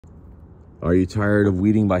Are you tired of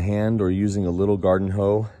weeding by hand or using a little garden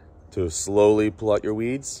hoe to slowly pull out your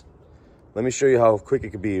weeds? Let me show you how quick it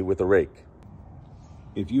could be with a rake.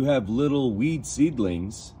 If you have little weed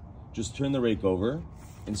seedlings, just turn the rake over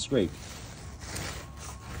and scrape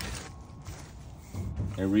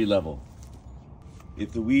and re-level.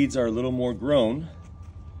 If the weeds are a little more grown,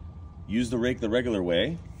 use the rake the regular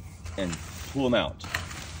way and pull them out.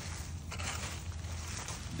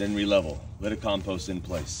 Then re-level, let it compost in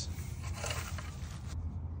place.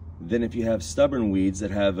 Then if you have stubborn weeds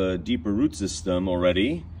that have a deeper root system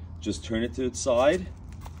already, just turn it to its side,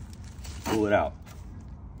 pull it out.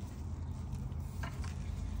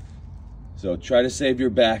 So try to save your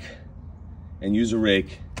back and use a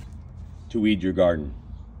rake to weed your garden.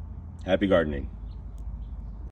 Happy gardening.